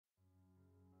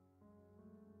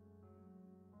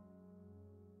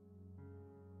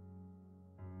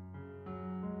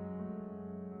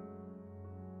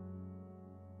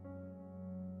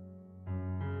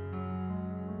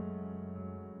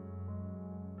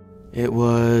It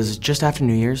was just after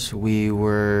New Year's. We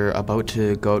were about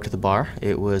to go out to the bar.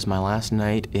 It was my last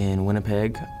night in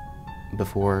Winnipeg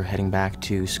before heading back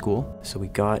to school. So we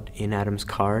got in Adam's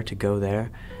car to go there.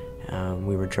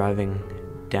 We were driving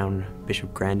down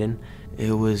Bishop Grandin.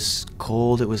 It was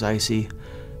cold, it was icy,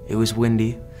 it was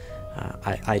windy.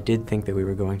 I did think that we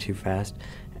were going too fast.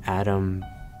 Adam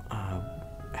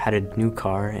had a new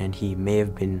car and he may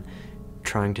have been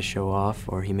trying to show off,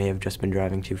 or he may have just been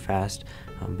driving too fast,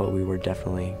 but we were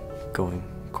definitely going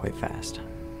quite fast.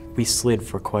 We slid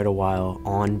for quite a while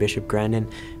on Bishop Grandin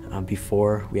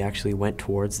before we actually went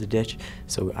towards the ditch,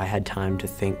 so I had time to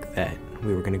think that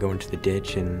we were going to go into the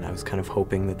ditch, and I was kind of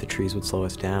hoping that the trees would slow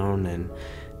us down, and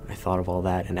I thought of all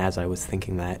that, and as I was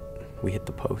thinking that, we hit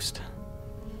the post.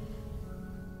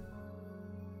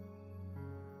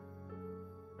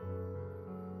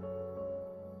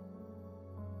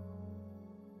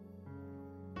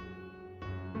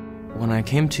 When I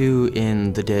came to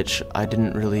in the ditch, I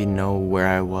didn't really know where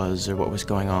I was or what was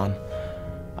going on.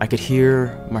 I could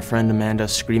hear my friend Amanda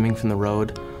screaming from the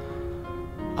road.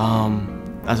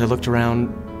 As I looked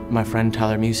around, my friend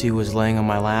Tyler Musey was laying on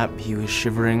my lap. He was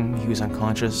shivering, he was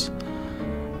unconscious.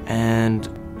 And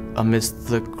amidst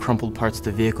the crumpled parts of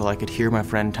the vehicle, I could hear my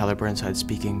friend Tyler Burnside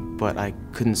speaking, but I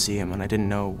couldn't see him and I didn't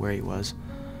know where he was.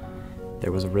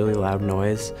 There was a really loud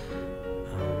noise.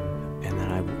 And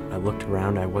then I looked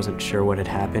around, I wasn't sure what had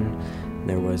happened.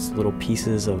 There was little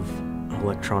pieces of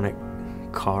electronic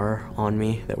car on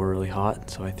me that were really hot,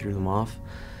 so I threw them off.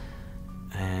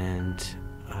 And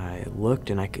I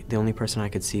looked, and the only person I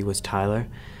could see was Tyler.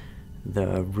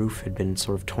 The roof had been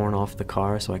sort of torn off the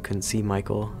car, so I couldn't see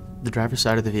Michael. The driver's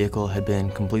side of the vehicle had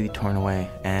been completely torn away,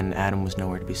 and Adam was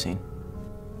nowhere to be seen.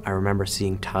 I remember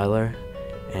seeing Tyler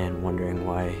and wondering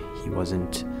why he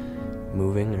wasn't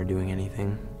moving or doing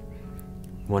anything.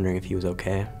 Wondering if he was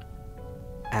okay.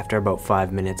 After about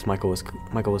 5 minutes, Michael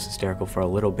was hysterical for a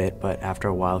little bit, but after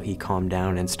a while he calmed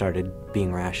down and started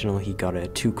being rational. He got a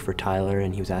toque for Tyler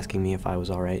and he was asking me if I was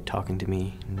all right, talking to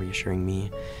me and reassuring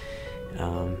me.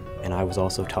 And I was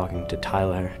also talking to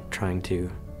Tyler, trying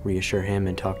to reassure him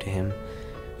and talk to him,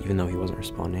 even though he wasn't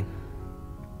responding.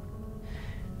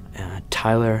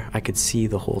 Tyler, I could see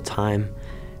the whole time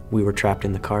we were trapped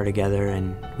in the car together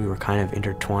and we were kind of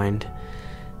intertwined.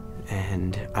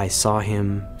 And I saw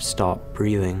him stop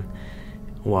breathing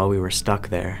while we were stuck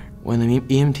there. When the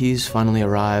EMTs finally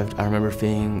arrived, I remember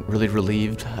feeling really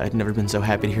relieved. I'd never been so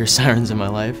happy to hear sirens in my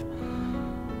life.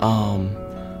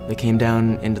 They came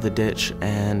down into the ditch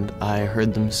and I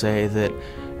heard them say that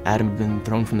Adam had been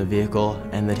thrown from the vehicle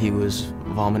and that he was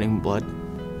vomiting blood.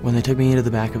 When they took me into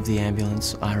the back of the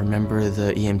ambulance, I remember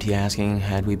the EMT asking,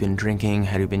 had we been drinking,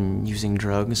 had we been using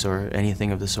drugs or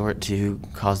anything of the sort to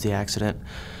cause the accident?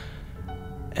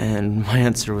 And my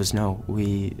answer was no.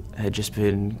 We had just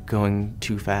been going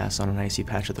too fast on an icy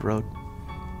patch of the road.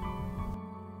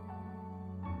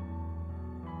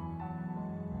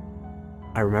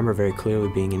 I remember very clearly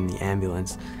being in the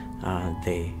ambulance.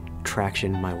 They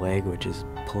tractioned my leg, which is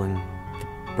pulling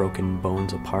the broken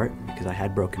bones apart because I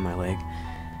had broken my leg.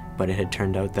 But it had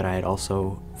turned out that I had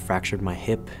also fractured my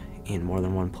hip in more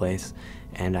than one place,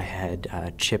 and I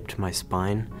had chipped my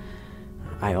spine.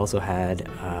 I also had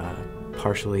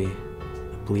partially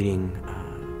bleeding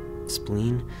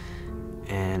spleen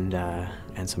and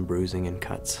some bruising and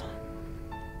cuts.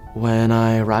 When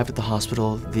I arrived at the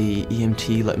hospital, the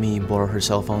EMT let me borrow her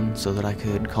cell phone so that I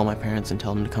could call my parents and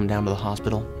tell them to come down to the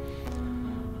hospital.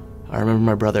 I remember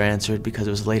my brother answered because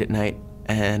it was late at night,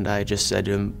 and I just said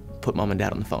to him, put Mom and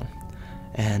Dad on the phone.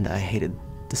 And I hated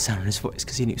the sound in his voice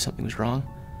because he knew something was wrong.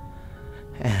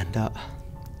 And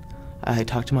I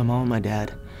talked to my mom and my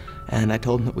dad, and I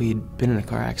told them that we'd been in a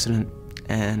car accident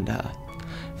and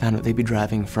found out they'd be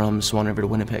driving from Swan River to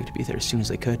Winnipeg to be there as soon as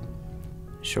they could.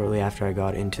 Shortly after I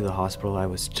got into the hospital, I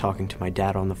was talking to my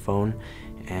dad on the phone,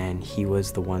 and he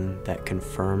was the one that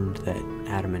confirmed that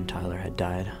Adam and Tyler had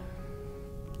died.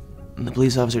 And the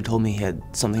police officer told me he had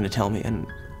something to tell me, and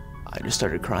I just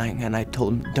started crying, and I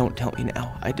told him, don't tell me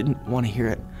now. I didn't want to hear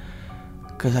it,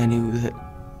 because I knew that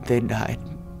they'd died,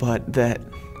 but that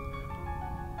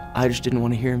I just didn't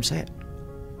want to hear him say it.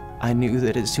 I knew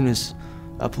that as soon as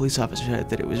a police officer said it,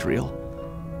 that it was real,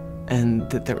 and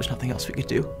that there was nothing else we could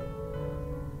do.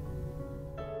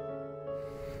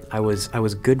 I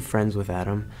was good friends with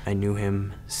Adam. I knew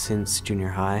him since junior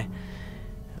high.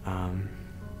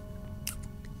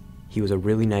 He was a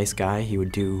really nice guy. He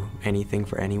would do anything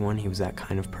for anyone. He was that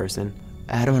kind of person.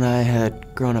 Adam and I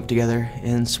had grown up together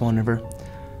in Swan River.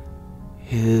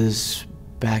 His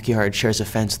backyard shares a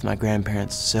fence with my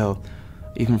grandparents, so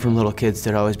Even from little kids,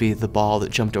 there'd always be the ball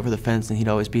that jumped over the fence, and he'd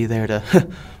always be there to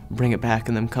bring it back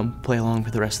and then come play along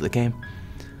for the rest of the game.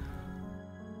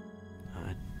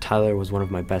 Tyler was one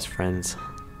of my best friends.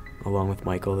 Along with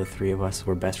Michael, the three of us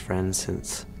were best friends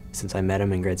since I met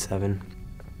him in grade 7.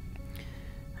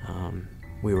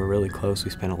 We were really close. We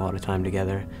spent a lot of time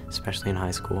together, especially in high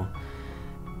school.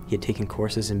 He had taken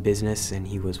courses in business, and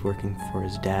he was working for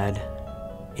his dad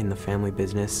in the family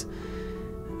business.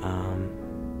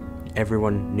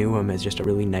 Everyone knew him as just a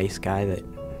really nice guy that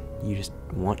you just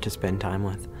want to spend time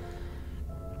with.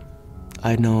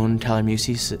 I'd known Tyler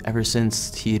Musey ever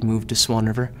since he had moved to Swan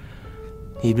River.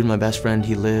 He'd been my best friend.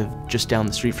 He lived just down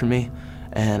the street from me,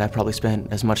 and I probably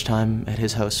spent as much time at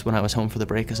his house when I was home for the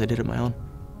break as I did at my own.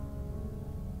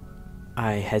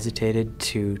 I hesitated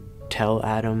to tell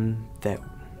Adam that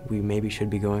we maybe should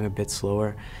be going a bit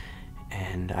slower,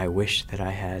 and I wish that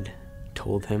I had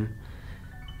told him.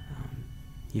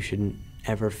 You shouldn't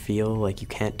ever feel like you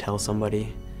can't tell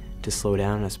somebody to slow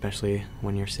down, especially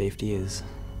when your safety is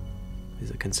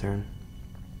a concern.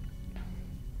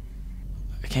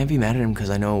 I can't be mad at him because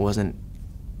I know it wasn't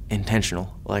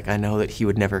intentional. Like, I know that he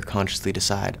would never consciously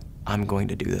decide, I'm going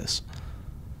to do this.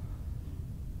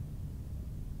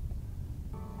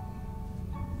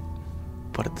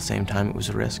 But at the same time, it was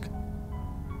a risk.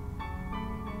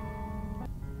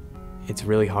 It's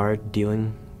really hard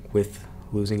dealing with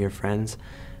losing your friends.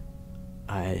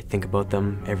 I think about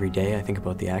them every day. I think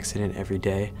about the accident every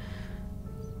day.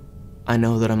 I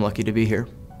know that I'm lucky to be here,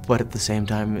 but at the same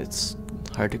time, it's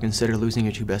hard to consider losing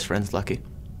your two best friends lucky.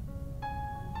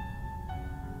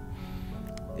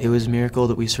 It was a miracle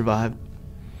that we survived.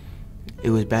 It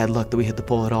was bad luck that we hit the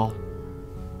pole at all.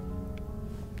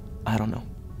 I don't know.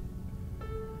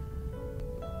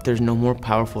 There's no more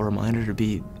powerful reminder to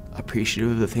be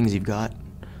appreciative of the things you've got.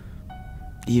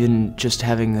 Even just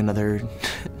having another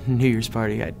New Year's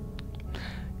party, I'd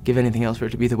give anything else for it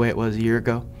to be the way it was a year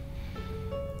ago.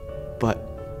 But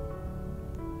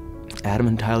Adam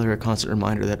and Tyler are a constant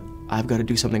reminder that I've got to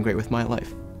do something great with my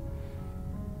life.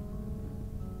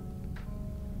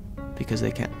 Because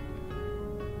they can.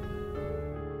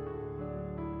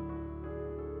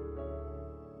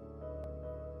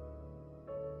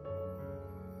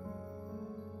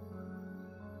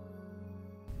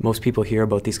 Most people hear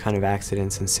about these kind of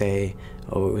accidents and say,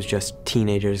 oh, it was just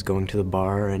teenagers going to the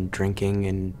bar and drinking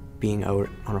and being out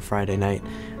on a Friday night.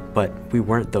 But we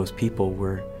weren't those people.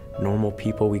 We're normal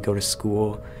people. We go to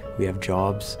school. We have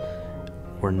jobs.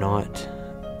 We're not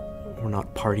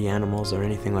party animals or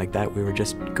anything like that. We were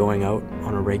just going out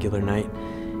on a regular night,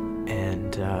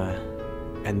 and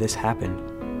this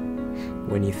happened.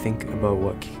 When you think about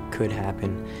what could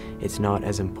happen, it's not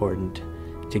as important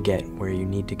to get where you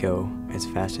need to go as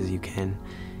fast as you can.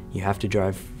 You have to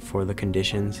drive for the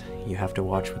conditions. You have to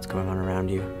watch what's going on around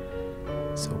you.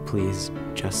 So please,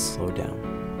 just slow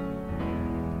down.